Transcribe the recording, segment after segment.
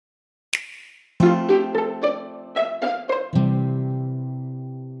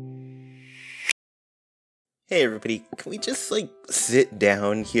Hey everybody, can we just sit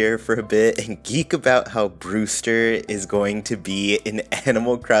down here for a bit and geek about how Brewster is going to be in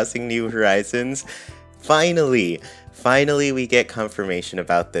Animal Crossing New Horizons? Finally we get confirmation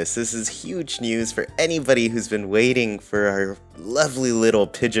about this. This is huge news for anybody who's been waiting for our lovely little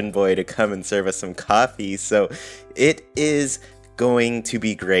pigeon boy to come and serve us some coffee, so it is going to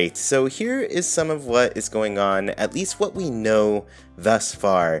be great. So here is some of what is going on, at least what we know thus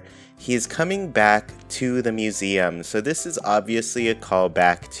far. He is coming back to the museum, so this is obviously a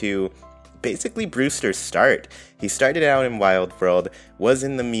callback to basically Brewster's start. He started out in Wild World, was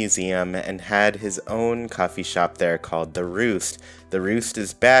in the museum, and had his own coffee shop there called The Roost. The Roost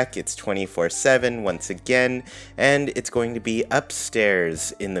is back, it's 24/7 once again, and it's going to be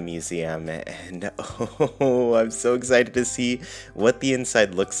upstairs in the museum, and oh, I'm so excited to see what the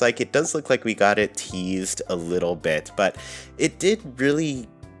inside looks like. It does look like we got it teased a little bit, but it did really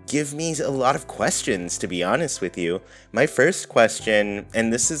give me a lot of questions, to be honest with you. My first question,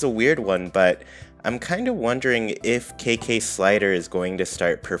 and this is a weird one, but I'm kind of wondering if KK Slider is going to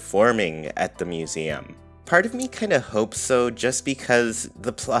start performing at the museum. Part of me kind of hopes so, just because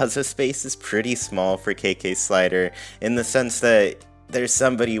the plaza space is pretty small for KK Slider, in the sense that there's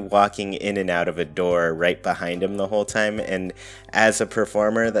somebody walking in and out of a door right behind him the whole time, and as a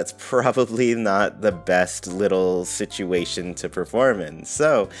performer, that's probably not the best little situation to perform in.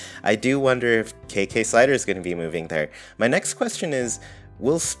 So I do wonder if KK Slider is going to be moving there. My next question is,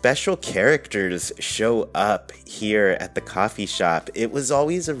 will special characters show up here at the coffee shop? It was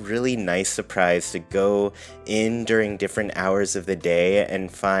always a really nice surprise to go in during different hours of the day and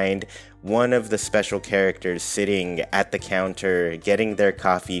find one of the special characters sitting at the counter getting their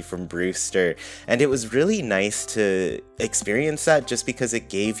coffee from Brewster, and it was really nice to experience that just because it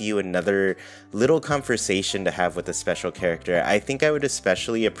gave you another little conversation to have with a special character. I think I would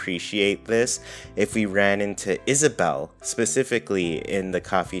especially appreciate this if we ran into Isabelle specifically in the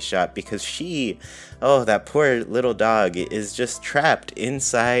coffee shop, because she, oh, that poor little dog is just trapped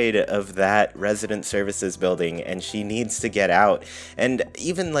inside of that resident services building and she needs to get out. And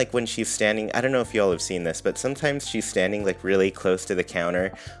even when she's standing, I don't know if y'all have seen this, but sometimes she's standing really close to the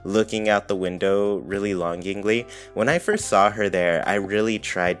counter looking out the window really longingly. When I first saw her there, I really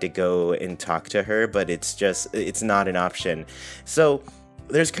tried to go and talk to her, but it's not an option. So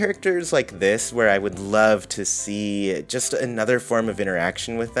there's characters like this where I would love to see just another form of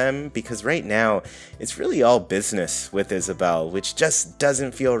interaction with them, because right now it's really all business with Isabelle, which just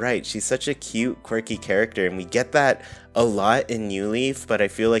doesn't feel right. She's such a cute, quirky character, and we get that a lot in New Leaf, but I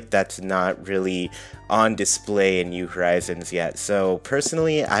feel like that's not really on display in New Horizons yet. So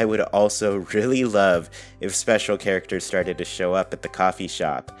personally, I would also really love if special characters started to show up at the coffee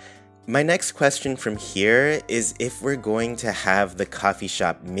shop. My next question from here is if we're going to have the coffee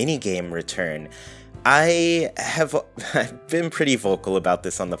shop minigame return. I've been pretty vocal about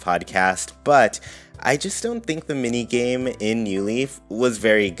this on the podcast, but I just don't think the minigame in New Leaf was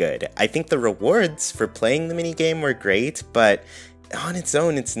very good. I think the rewards for playing the minigame were great, but on its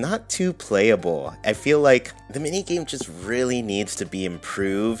own, it's not too playable. I feel like the minigame just really needs to be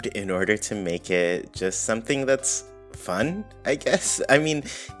improved in order to make it just something that's fun, I guess. I mean,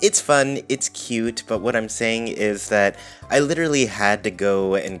 it's fun, it's cute, but what I'm saying is that I literally had to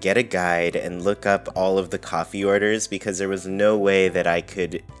go and get a guide and look up all of the coffee orders because there was no way that I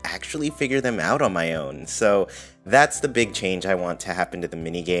could actually figure them out on my own. So that's the big change I want to happen to the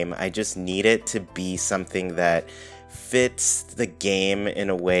minigame. I just need it to be something that fits the game in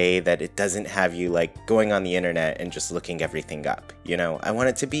a way that it doesn't have you going on the internet and just looking everything up. I want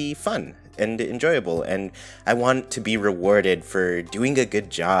it to be fun and enjoyable, and I want to be rewarded for doing a good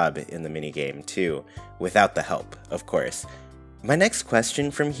job in the minigame too, without the help, of course. My next question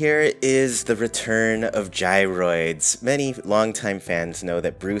from here is the return of gyroids. Many longtime fans know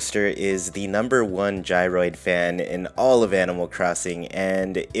that Brewster is the #1 gyroid fan in all of Animal Crossing,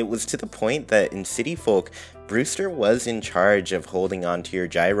 and it was to the point that in City Folk, Brewster was in charge of holding on to your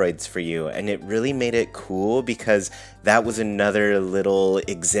gyroids for you, and it really made it cool because that was another little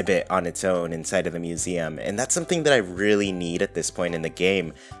exhibit on its own inside of the museum, and that's something that I really need at this point in the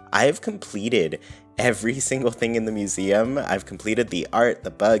game. I've completed every single thing in the museum. I've completed the art,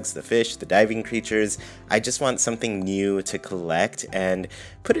 the bugs, the fish, the diving creatures. I just want something new to collect and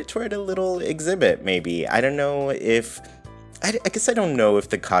put it toward a little exhibit, maybe. I don't know if I guess I don't know if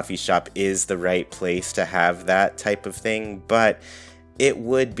the coffee shop is the right place to have that type of thing, but it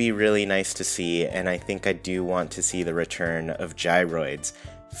would be really nice to see, and I think I do want to see the return of gyroids.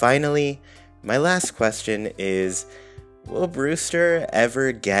 Finally, my last question is, Will Brewster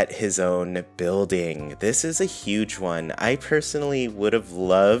ever get his own building? This is a huge one. I personally would have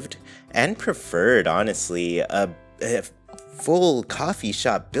loved and preferred, honestly, a full coffee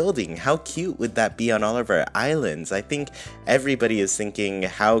shop building. How cute would that be on all of our islands? I think everybody is thinking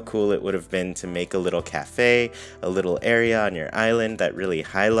how cool it would have been to make a little cafe, a little area on your island that really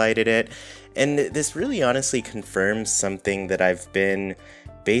highlighted it. And this really honestly confirms something that I've been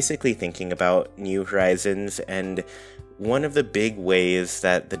basically thinking about New Horizons, and one of the big ways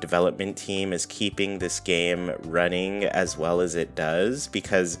that the development team is keeping this game running as well as it does,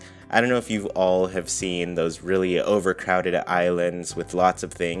 because I don't know if you all have seen those really overcrowded islands with lots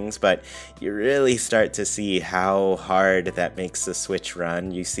of things, but you really start to see how hard that makes the Switch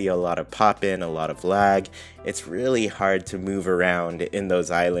run. You see a lot of pop-in, a lot of lag. It's really hard to move around in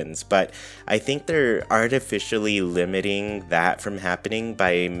those islands, but I think they're artificially limiting that from happening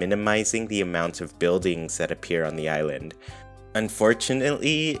by minimizing the amount of buildings that appear on the island.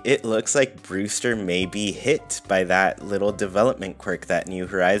 Unfortunately, it looks like Brewster may be hit by that little development quirk that New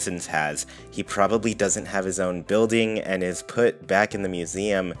Horizons has. He probably doesn't have his own building and is put back in the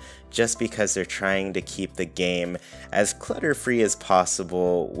museum just because they're trying to keep the game as clutter-free as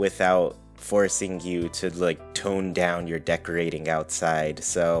possible without forcing you to tone down your decorating outside.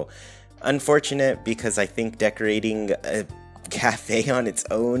 So unfortunate, because I think decorating a cafe on its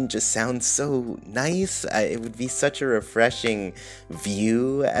own just sounds so nice. It would be such a refreshing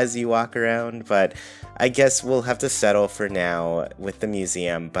view as you walk around, but I guess we'll have to settle for now with the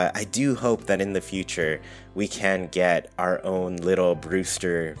museum. But I do hope that in the future we can get our own little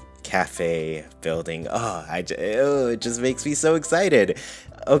Brewster cafe building. It just makes me so excited.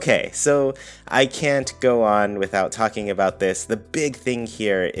 Okay, so I can't go on without talking about this. The big thing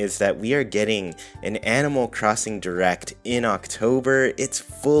here is that we are getting an Animal Crossing Direct in October. It's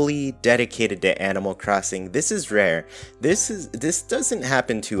fully dedicated to Animal Crossing. This is rare. This doesn't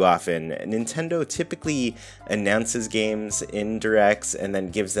happen too often. Nintendo typically announces games in Directs and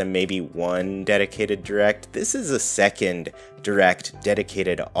then gives them maybe one dedicated Direct. This is a second Direct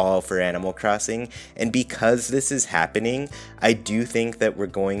dedicated all for Animal Crossing, and because this is happening, I do think that we're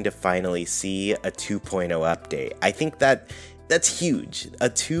going to finally see a 2.0 update. I think that's huge. A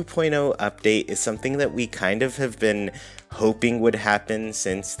 2.0 update is something that we kind of have been hoping would happen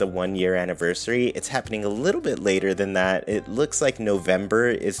since the 1-year anniversary. It's happening a little bit later than that. It looks like November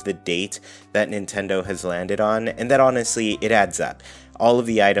is the date that Nintendo has landed on, and that honestly, it adds up. All of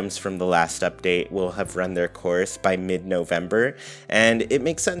the items from the last update will have run their course by mid-November, and it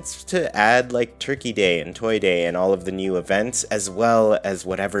makes sense to add Turkey Day and Toy Day and all of the new events, as well as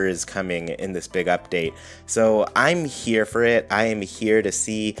whatever is coming in this big update. So I'm here for it. I am here to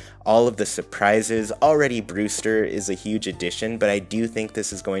see all of the surprises. Already Brewster is a huge addition, but I do think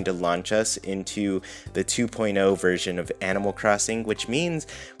this is going to launch us into the 2.0 version of Animal Crossing, which means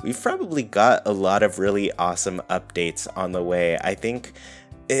we've probably got a lot of really awesome updates on the way. I think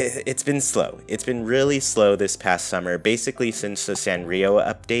it's been slow. It's been really slow this past summer. Basically, since the Sanrio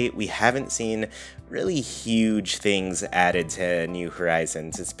update, we haven't seen really huge things added to New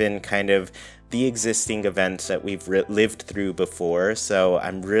Horizons. It's been kind of the existing events that we've lived through before, so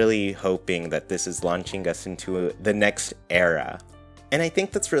I'm really hoping that this is launching us into the next era. And I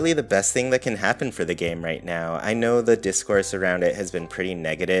think that's really the best thing that can happen for the game right now. I know the discourse around it has been pretty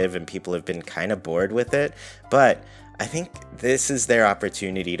negative and people have been kind of bored with it, but I think this is their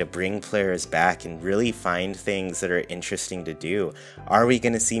opportunity to bring players back and really find things that are interesting to do. Are we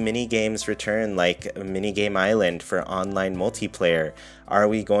going to see mini-games return, like a minigame island for online multiplayer? Are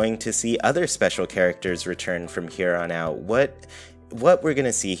we going to see other special characters return from here on out? What we're going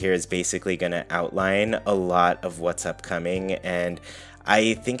to see here is basically going to outline a lot of what's upcoming, and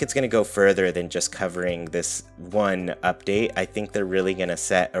I think it's going to go further than just covering this one update. I think they're really going to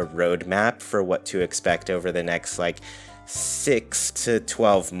set a roadmap for what to expect over the next 6 to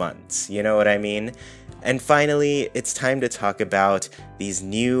 12 months. You know what I mean? And finally, it's time to talk about these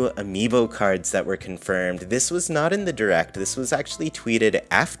new Amiibo cards that were confirmed. This was not in the Direct. This was actually tweeted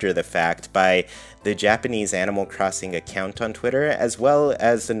after the fact by the Japanese Animal Crossing account on Twitter, as well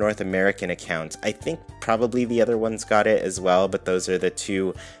as the North American account. I think probably the other ones got it as well, but those are the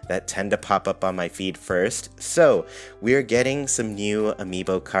two that tend to pop up on my feed first. So we're getting some new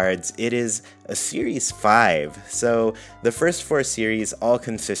Amiibo cards. It is a Series 5. So the first 4 series all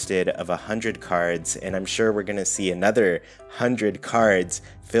consisted of 100 cards, and I'm sure we're going to see another 100 cards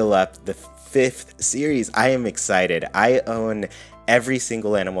fill up the 5th series. I am excited. I own every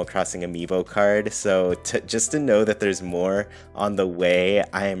single Animal Crossing Amiibo card, so just to know that there's more on the way,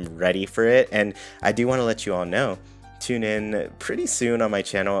 I am ready for it. And I do want to let you all know tune in pretty soon on my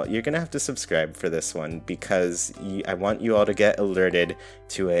channel, you're gonna have to subscribe for this one because I want you all to get alerted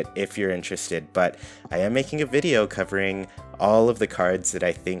to it if you're interested. But I am making a video covering all of the cards that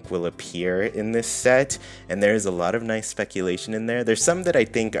I think will appear in this set, and there's a lot of nice speculation in there. There's some that I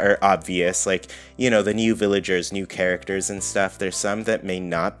think are obvious, like, you know, the new villagers, new characters and stuff. There's some that may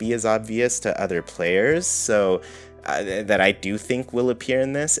not be as obvious to other players, so that I do think will appear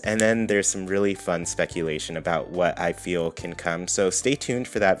in this, and then there's some really fun speculation about what I feel can come, so stay tuned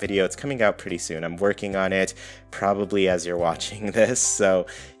for that video. It's coming out pretty soon. I'm working on it probably as you're watching this, so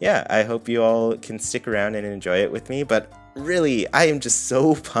yeah, I hope you all can stick around and enjoy it with me. But really, I am just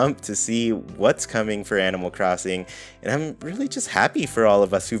so pumped to see what's coming for Animal Crossing, and I'm really just happy for all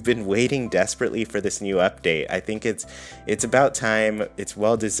of us who've been waiting desperately for this new update. I think it's about time, it's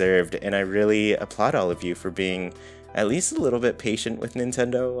well deserved, and I really applaud all of you for being at least a little bit patient with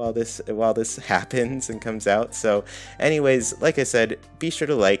Nintendo while this happens and comes out. So anyways, like I said, be sure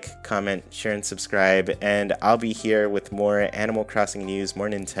to like, comment, share, and subscribe, and I'll be here with more Animal Crossing news, more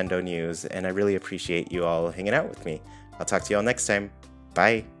Nintendo news, and I really appreciate you all hanging out with me. I'll talk to you all next time.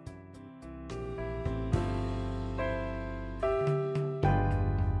 Bye!